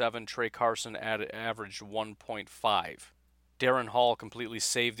 1.7, Trey Carson averaged 1.5. Darren Hall completely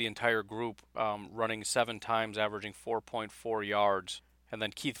saved the entire group, running 7 times, averaging 4.4 yards. And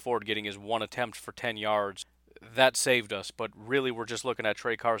then Keith Ford getting his 1 attempt for 10 yards. That saved us, but really we're just looking at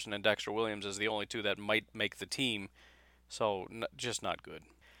Trey Carson and Dexter Williams as the only 2 that might make the team. So just not good.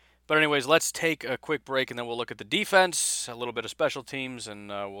 But anyways, let's take a quick break and then we'll look at the defense, a little bit of special teams, and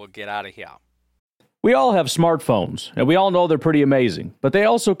we'll get out of here. We all have smartphones, and we all know they're pretty amazing, but they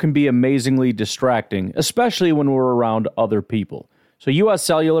also can be amazingly distracting, especially when we're around other people. So US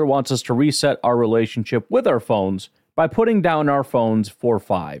Cellular wants us to reset our relationship with our phones by putting down our phones for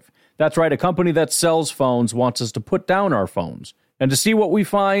 $5. That's right, a company that sells phones wants us to put down our phones. And to see what we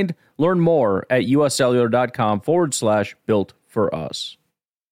find, learn more at uscellular.com/built for us.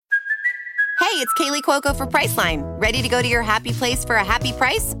 Hey, it's Kaylee Cuoco for Priceline. Ready to go to your happy place for a happy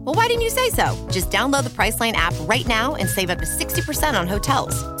price? Well, why didn't you say so? Just download the Priceline app right now and save up to 60% on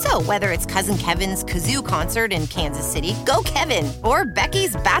hotels. So whether it's Cousin Kevin's Kazoo Concert in Kansas City, go Kevin, or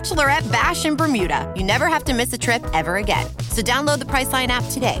Becky's Bachelorette Bash in Bermuda, you never have to miss a trip ever again. So download the Priceline app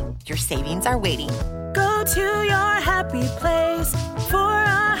today. Your savings are waiting. Go to your happy place for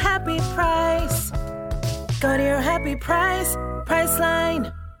a happy price. Go to your happy price,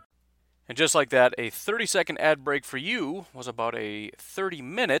 Priceline. And just like that, a 30-second ad break for you was about a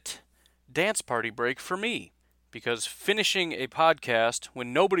 30-minute dance party break for me. Because finishing a podcast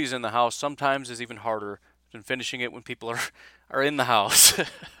when nobody's in the house sometimes is even harder than finishing it when people are in the house.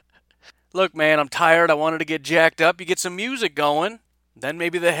 Look, man, I'm tired. I wanted to get jacked up. You get some music going. Then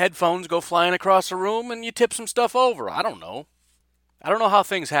maybe the headphones go flying across the room and you tip some stuff over. I don't know. I don't know how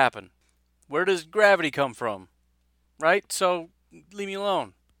things happen. Where does gravity come from? Right? So leave me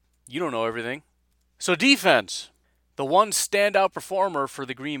alone. You don't know everything. So defense. The one standout performer for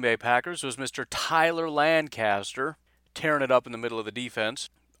the Green Bay Packers was Mr. Tyler Lancaster, tearing it up in the middle of the defense.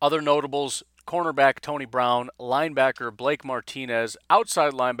 Other notables, cornerback Tony Brown, linebacker Blake Martinez,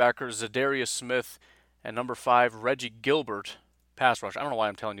 outside linebacker Zadarius Smith, and number 5, Reggie Gilbert, pass rush. I don't know why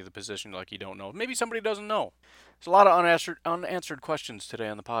I'm telling you the position like you don't know. Maybe somebody doesn't know. There's a lot of unanswered questions today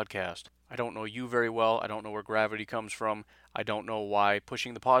on the podcast. I don't know you very well. I don't know where gravity comes from. I don't know why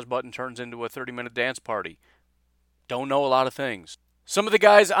pushing the pause button turns into a 30-minute dance party. Don't know a lot of things. Some of the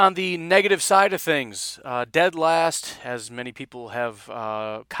guys on the negative side of things. Dead last, as many people have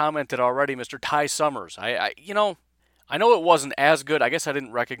commented already, Mr. Ty Summers. I'm I know it wasn't as good. I guess I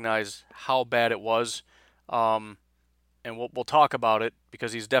didn't recognize how bad it was. And we'll talk about it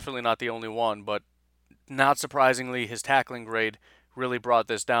because he's definitely not the only one. But not surprisingly, his tackling grade really brought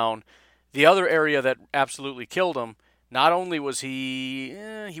this down. The other area that absolutely killed him, not only was he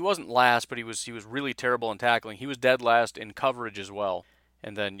wasn't last, but he was really terrible in tackling. He was dead last in coverage as well.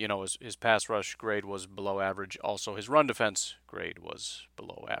 And then, his pass rush grade was below average. Also, his run defense grade was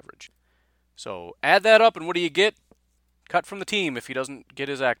below average. So add that up, and what do you get? Cut from the team if he doesn't get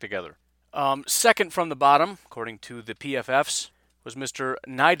his act together. Second from the bottom, according to the PFFs, was Mr.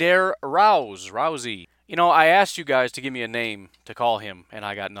 Naider Rousey. I asked you guys to give me a name to call him, and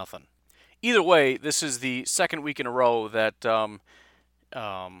I got nothing. Either way, this is the second week in a row that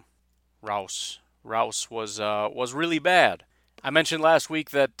Rouse was really bad. I mentioned last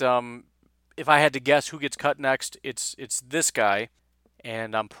week that if I had to guess who gets cut next, it's this guy.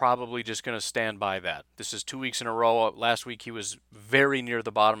 And I'm probably just going to stand by that. This is 2 weeks in a row. Last week he was very near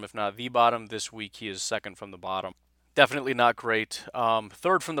the bottom, if not the bottom. This week he is second from the bottom. Definitely not great.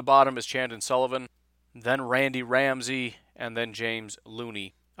 Third from the bottom is Chandon Sullivan, then Randy Ramsey, and then James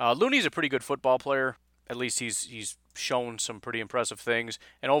Looney. Looney's a pretty good football player. At least he's shown some pretty impressive things.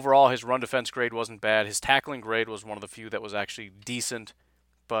 And overall, his run defense grade wasn't bad. His tackling grade was one of the few that was actually decent.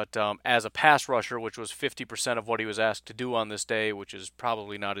 But as a pass rusher, which was 50% of what he was asked to do on this day, which is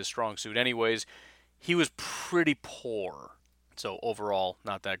probably not his strong suit anyways, he was pretty poor. So overall,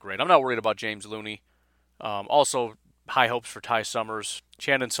 not that great. I'm not worried about James Looney. Also, high hopes for Ty Summers.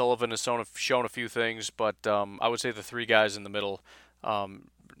 Chandon Sullivan has shown a few things, but I would say the three guys in the middle,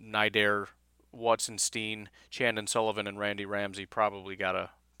 Naider, Watson Steen, Chandon Sullivan, and Randy Ramsey probably gotta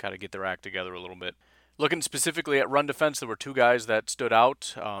get their act together a little bit. Looking specifically at run defense, there were two guys that stood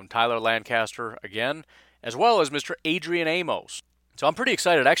out, Tyler Lancaster again, as well as Mr. Adrian Amos. So I'm pretty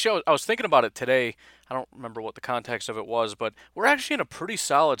excited. Actually, I was thinking about it today. I don't remember what the context of it was, but we're actually in a pretty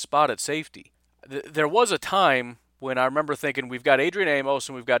solid spot at safety. There was a time when I remember thinking we've got Adrian Amos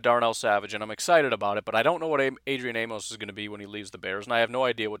and we've got Darnell Savage, and I'm excited about it, but I don't know what Adrian Amos is going to be when he leaves the Bears, and I have no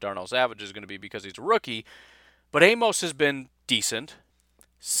idea what Darnell Savage is going to be because he's a rookie. But Amos has been decent.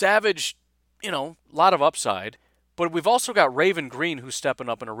 Savage, a lot of upside. But we've also got Raven Green who's stepping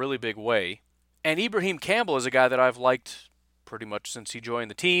up in a really big way. And Ibrahim Campbell is a guy that I've liked pretty much since he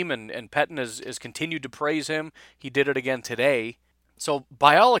joined the team, and Pettine has continued to praise him. He did it again today. So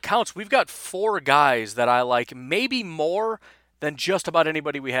by all accounts, we've got four guys that I like, maybe more than just about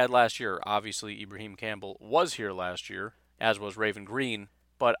anybody we had last year. Obviously, Ibrahim Campbell was here last year, as was Raven Green.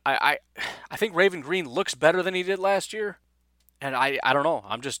 But I think Raven Green looks better than he did last year. And I don't know.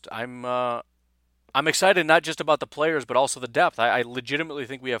 I'm excited not just about the players, but also the depth. I legitimately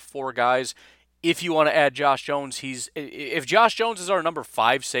think we have four guys. If you want to add Josh Jones, if Josh Jones is our number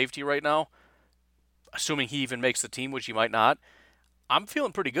 5 safety right now, assuming he even makes the team, which he might not, I'm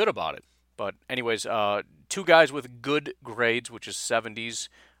feeling pretty good about it. But anyways, two guys with good grades, which is 70s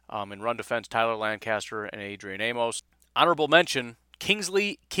in run defense, Tyler Lancaster and Adrian Amos. Honorable mention,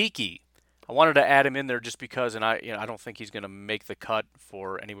 Kingsley Keke. I wanted to add him in there just because, and I don't think he's going to make the cut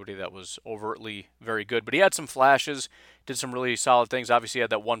for anybody that was overtly very good. But he had some flashes, did some really solid things. Obviously, he had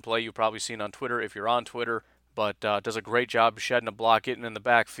that one play you've probably seen on Twitter if you're on Twitter. But does a great job shedding a block, getting in the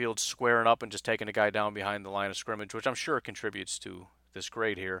backfield, squaring up, and just taking a guy down behind the line of scrimmage, which I'm sure contributes to this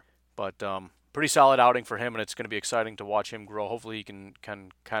grade here. But pretty solid outing for him, and it's going to be exciting to watch him grow. Hopefully he can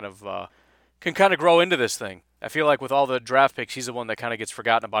kind of grow into this thing. I feel like with all the draft picks, he's the one that kind of gets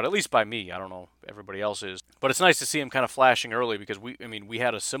forgotten about, at least by me. I don't know if everybody else is. But it's nice to see him kind of flashing early because we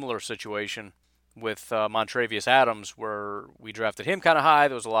had a similar situation with Montravius Adams where we drafted him kind of high.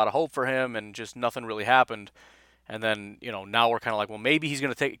 There was a lot of hope for him, and just nothing really happened. And then, now we're kind of like, well, maybe he's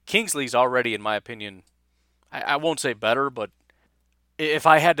going to take – Kingsley's already, in my opinion, I won't say better, but if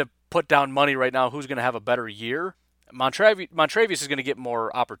I had to put down money right now, who's going to have a better year? Montravius is going to get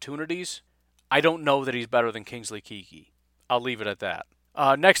more opportunities. I don't know that he's better than Kingsley Keke. I'll leave it at that.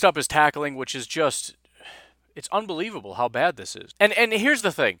 Next up is tackling, which is just, it's unbelievable how bad this is. And here's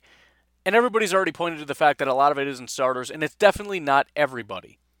the thing, and everybody's already pointed to the fact that a lot of it isn't starters, and it's definitely not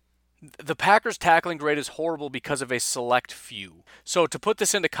everybody. The Packers' tackling grade is horrible because of a select few. So to put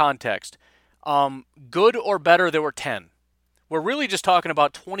this into context, good or better, there were 10. We're really just talking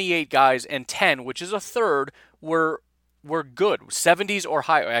about 28 guys, and 10, which is a third, were good, 70s or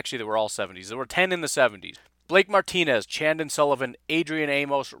higher. Actually, they were all 70s. There were 10 in the 70s. Blake Martinez, Chandon Sullivan, Adrian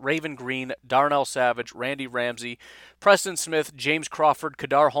Amos, Raven Green, Darnell Savage, Randy Ramsey, Preston Smith, James Crawford,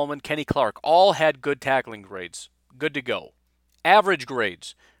 Kadar Holman, Kenny Clark, all had good tackling grades. Good to go. Average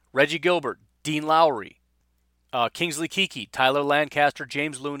grades, Reggie Gilbert, Dean Lowry, Kingsley Keke, Tyler Lancaster,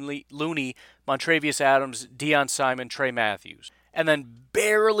 James Looney, Montravius Adams, Deion Simon, Trey Matthews. And then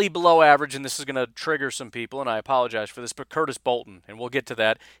barely below average, and this is going to trigger some people, and I apologize for this, but Curtis Bolton, and we'll get to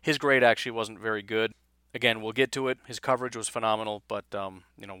that. His grade actually wasn't very good. Again, we'll get to it. His coverage was phenomenal, but,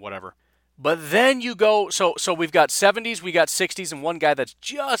 whatever. But then you go, so we've got 70s, we got 60s, and one guy that's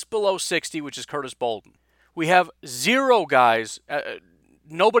just below 60, which is Curtis Bolton. We have 0 guys,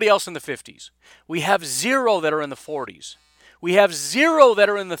 nobody else in the 50s. We have 0 that are in the 40s. We have 0 that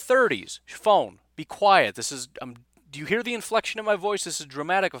are in the 30s. Phone, be quiet. This is, do you hear the inflection in my voice? This is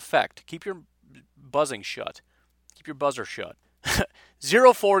dramatic effect. Keep your buzzing shut. Keep your buzzer shut.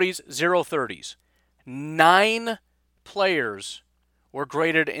 0 40s, 0 30s. 9 players were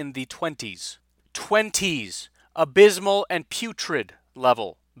graded in the 20s. 20s. Abysmal and putrid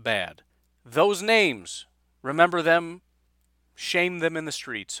level bad. Those names, remember them, shame them in the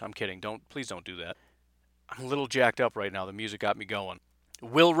streets. I'm kidding. Please don't do that. I'm a little jacked up right now. The music got me going.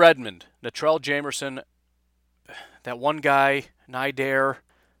 Will Redmond, Natrell Jamerson, that one guy, Nidare,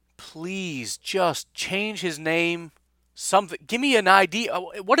 please just change his name. Something. Give me an idea.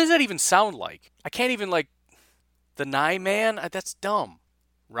 What does that even sound like? I can't even, the Nye Man? That's dumb.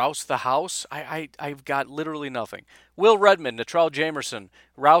 Rouse the House? I've got literally nothing. Will Redmond, Natrell Jamerson,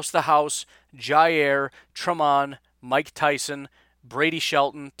 Rouse the House, Jair, Tremont, Mike Tyson, Brady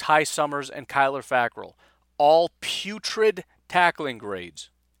Shelton, Ty Summers, and Kyler Fackrell. All putrid tackling grades.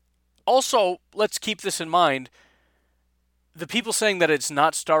 Also, let's keep this in mind. The people saying that it's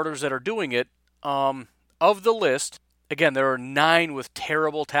not starters that are doing it, of the list, again, there are 9 with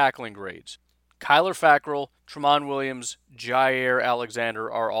terrible tackling grades. Kyler Fackrell, Tremont Williams, Jair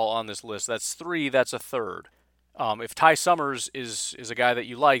Alexander are all on this list. That's 3, that's a third. If Ty Summers is a guy that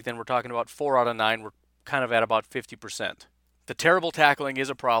you like, then we're talking about 4 out of 9. We're kind of at about 50%. The terrible tackling is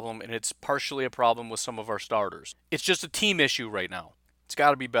a problem, and it's partially a problem with some of our starters. It's just a team issue right now. It's got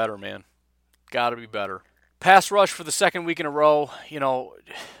to be better, man. Got to be better. Pass rush for the second week in a row.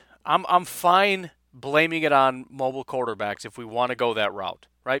 I'm fine blaming it on mobile quarterbacks if we want to go that route,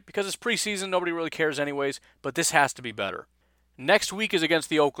 right? Because it's preseason, nobody really cares anyways, but this has to be better. Next week is against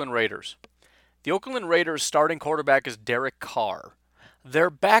the Oakland Raiders. The Oakland Raiders' starting quarterback is Derek Carr. Their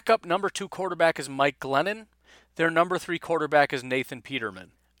backup number 2 quarterback is Mike Glennon. Their number 3 quarterback is Nathan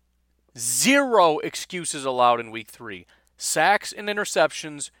Peterman. 0 excuses allowed in week 3. Sacks and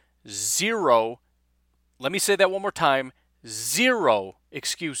interceptions, 0. Let me say that one more time. 0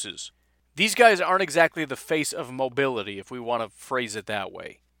 excuses. These guys aren't exactly the face of mobility, if we want to phrase it that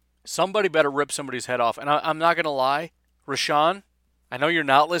way. Somebody better rip somebody's head off. And I'm not going to lie, Rashawn, I know you're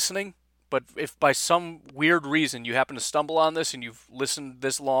not listening, but if by some weird reason you happen to stumble on this and you've listened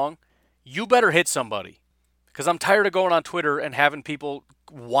this long, you better hit somebody. Because I'm tired of going on Twitter and having people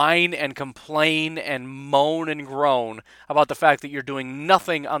whine and complain and moan and groan about the fact that you're doing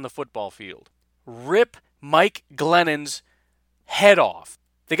nothing on the football field. Rip Mike Glennon's head off.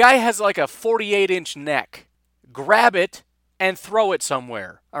 The guy has like a 48-inch neck. Grab it and throw it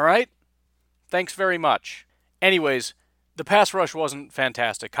somewhere, all right? Thanks very much. Anyways, the pass rush wasn't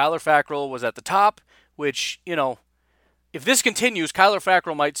fantastic. Kyler Fackrell was at the top, which, if this continues, Kyler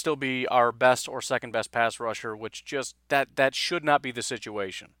Fackrell might still be our best or second best pass rusher, which just, that should not be the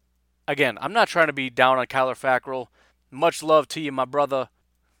situation. Again, I'm not trying to be down on Kyler Fackrell. Much love to you, my brother.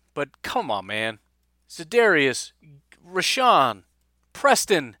 But come on, man. Za'Darius, Rashawn,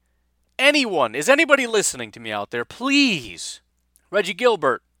 Preston, anyone. Is anybody listening to me out there? Please. Reggie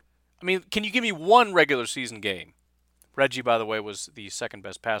Gilbert. Can you give me one regular season game? Reggie, by the way, was the second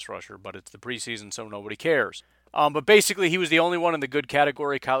best pass rusher, but it's the preseason, so nobody cares. But basically, he was the only one in the good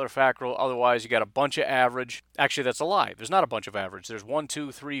category, Kyler Fackrell. Otherwise, you got a bunch of average. Actually, that's a lie. There's not a bunch of average. There's 1,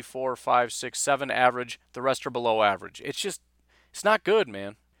 2, 3, 4, 5, 6, 7 average. The rest are below average. It's not good,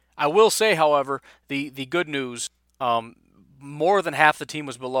 man. I will say, however, the good news, more than half the team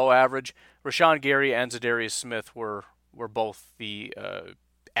was below average. Rashawn Gary and Za'Darius Smith were both the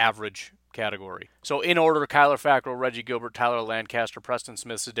average category. So in order, Kyler Fackrell, Reggie Gilbert, Tyler Lancaster, Preston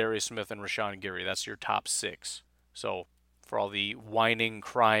Smith, Za'Darius Smith, and Rashawn Gary. That's your top 6. So for all the whining,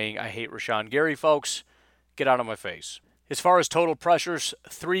 crying, I hate Rashawn Gary folks, get out of my face. As far as total pressures,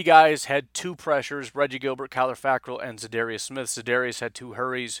 3 guys had 2 pressures, Reggie Gilbert, Kyler Fackrell, and Za'Darius Smith. Za'Darius had 2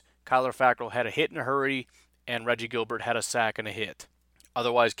 hurries, Kyler Fackrell had a hit and a hurry, and Reggie Gilbert had a sack and a hit.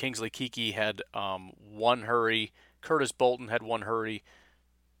 Otherwise, Kingsley Keke had 1 hurry, Curtis Bolton had 1 hurry,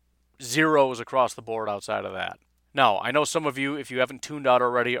 0s across the board outside of that. Now, I know some of you, if you haven't tuned out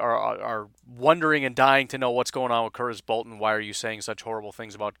already, are wondering and dying to know what's going on with Curtis Bolton. Why are you saying such horrible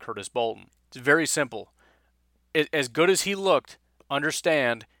things about Curtis Bolton? It's very simple. As good as he looked,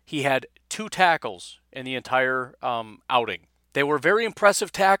 understand he had 2 tackles in the entire outing. They were very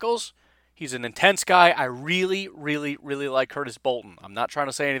impressive tackles. He's an intense guy. I really, really, really like Curtis Bolton. I'm not trying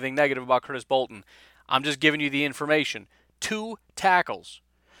to say anything negative about Curtis Bolton. I'm just giving you the information. 2 tackles.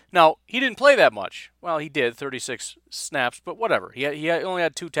 Now, he didn't play that much. Well, he did, 36 snaps, but whatever. He only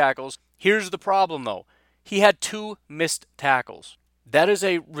had 2 tackles. Here's the problem, though. He had 2 missed tackles. That is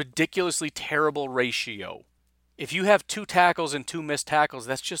a ridiculously terrible ratio. If you have 2 tackles and 2 missed tackles,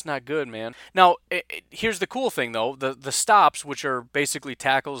 that's just not good, man. Now, here's the cool thing, though. The stops, which are basically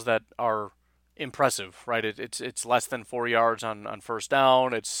tackles that are impressive, right? It's less than 4 yards on first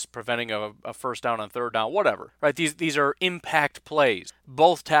down. It's preventing a first down on third down, whatever, right? These are impact plays.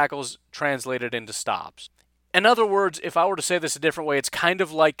 Both tackles translated into stops. In other words, if I were to say this a different way, it's kind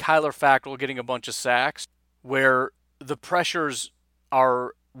of like Kyler Fackrell getting a bunch of sacks, where the pressures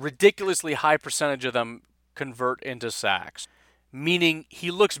are ridiculously high percentage of them convert into sacks, meaning he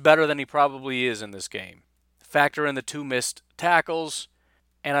looks better than he probably is in this game. Factor in the 2 missed tackles,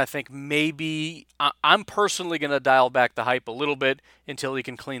 and I think maybe I'm personally going to dial back the hype a little bit until he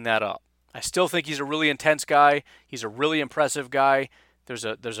can clean that up. I still think he's a really intense guy. He's a really impressive guy. There's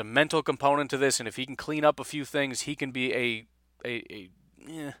a mental component to this, and if he can clean up a few things, he can be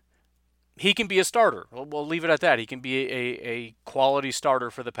he can be a starter. We'll leave it at that. He can be a quality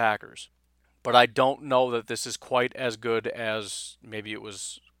starter for the Packers. But I don't know that this is quite as good as maybe it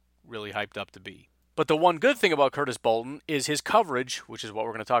was really hyped up to be. But the one good thing about Curtis Bolton is his coverage, which is what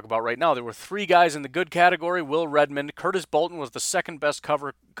we're going to talk about right now. There were 3 guys in the good category. Will Redmond. Curtis Bolton was the second best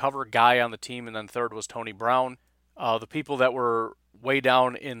cover guy on the team, and then third was Tony Brown. The people that were way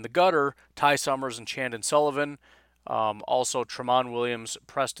down in the gutter, Ty Summers and Chandon Sullivan. Also Tramon Williams,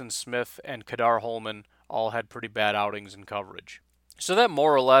 Preston Smith, and Kadar Holman all had pretty bad outings in coverage. So that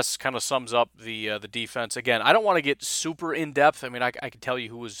more or less kind of sums up the defense. Again, I don't want to get super in-depth. I mean, I can tell you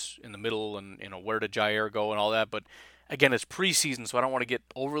who was in the middle and where did Jair go and all that. But again, it's preseason, so I don't want to get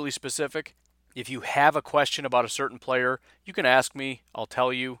overly specific. If you have a question about a certain player, you can ask me. I'll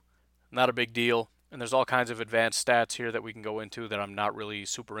tell you. Not a big deal. And there's all kinds of advanced stats here that we can go into that I'm not really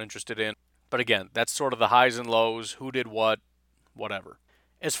super interested in. But again, that's sort of the highs and lows, who did what, whatever.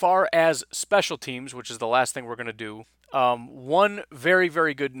 As far as special teams, which is the last thing we're going to do, one very,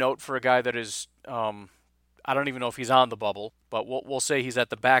 very good note for a guy that is, I don't even know if he's on the bubble, but we'll say he's at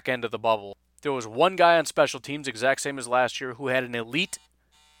the back end of the bubble. There was one guy on special teams, exact same as last year, who had an elite,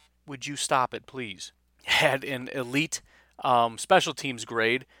 would you stop it, please? Had an elite special teams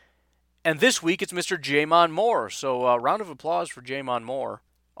grade. And this week it's Mr. J'Mon Moore. So a round of applause for J'Mon Moore.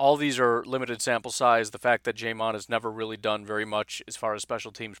 All these are limited sample size. The fact that J'Mon has never really done very much as far as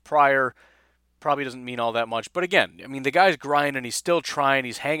special teams prior probably doesn't mean all that much. But again, I mean, the guy's grinding. He's still trying.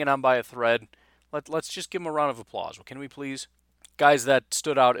 He's hanging on by a thread. Let's just give him a round of applause. Can we please? Guys that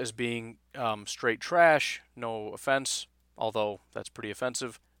stood out as being straight trash. No offense, although that's pretty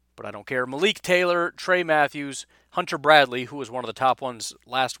offensive. But I don't care. Malik Taylor, Trey Matthews, Hunter Bradley, who was one of the top ones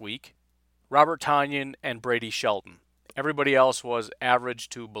last week, Robert Tonyan, and Brady Shelton. Everybody else was average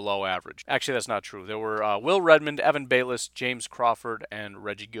to below average. Actually, that's not true. There were Will Redmond, Evan Bayless, James Crawford, and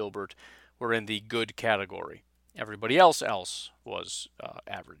Reggie Gilbert were in the good category. Everybody else was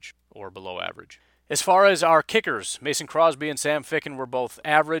average or below average. As far as our kickers, Mason Crosby and Sam Ficken were both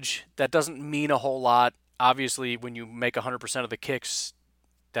average. That doesn't mean a whole lot. Obviously, when you make 100% of the kicks,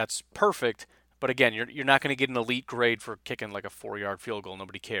 that's perfect. But again, you're not going to get an elite grade for kicking like a 4-yard field goal.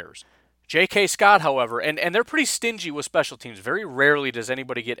 Nobody cares. J.K. Scott, however, and they're pretty stingy with special teams. Very rarely does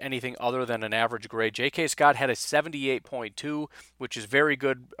anybody get anything other than an average grade. J.K. Scott had a 78.2, which is very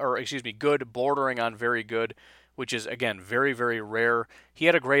good, good, bordering on very good, which is, again, very, very rare. He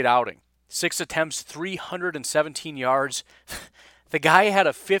had a great outing. 6 attempts, 317 yards. The guy had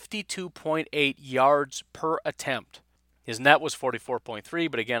a 52.8 yards per attempt. His net was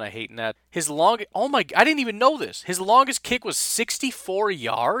 44.3, but again, I hate net. I didn't even know this. His longest kick was 64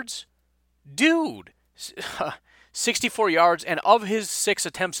 yards? Dude, 64 yards, and of his 6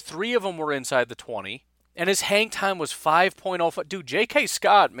 attempts, 3 of them were inside the 20, and his hang time was 5.05. Dude, J.K.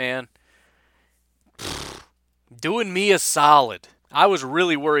 Scott, man, doing me a solid. I was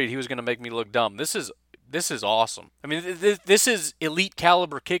really worried he was going to make me look dumb. This is awesome. I mean, this is elite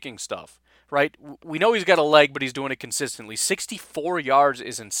caliber kicking stuff, right? We know he's got a leg, but he's doing it consistently. 64 yards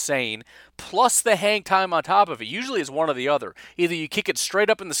is insane, plus the hang time on top of it. Usually it's one or the other. Either you kick it straight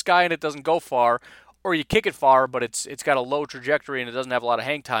up in the sky and it doesn't go far, or you kick it far, but it's got a low trajectory and it doesn't have a lot of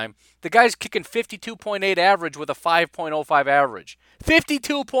hang time. The guy's kicking 52.8 average with a 5.05 average.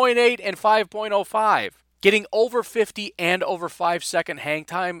 52.8 and 5.05. Getting over 50 and over 5-second hang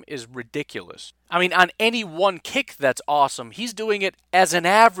time is ridiculous. I mean, on any one kick, that's awesome. He's doing it as an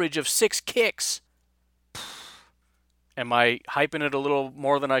average of 6 kicks. Am I hyping it a little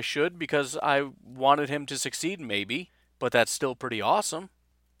more than I should because I wanted him to succeed? Maybe, but that's still pretty awesome.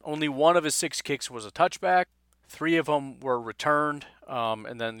 Only one of his 6 kicks was a touchback. 3 of them were returned,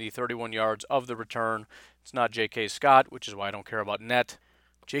 and then the 31 yards of the return. It's not J.K. Scott, which is why I don't care about net.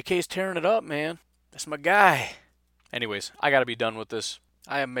 J.K.'s tearing it up, man. That's my guy. Anyways, I got to be done with this.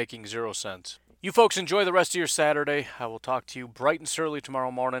 I am making 0 cents. You folks enjoy the rest of your Saturday. I will talk to you bright and early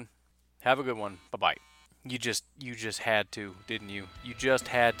tomorrow morning. Have a good one. Bye-bye. You just had to, didn't you? You just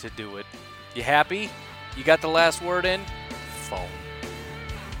had to do it. You happy? You got the last word in? Phone.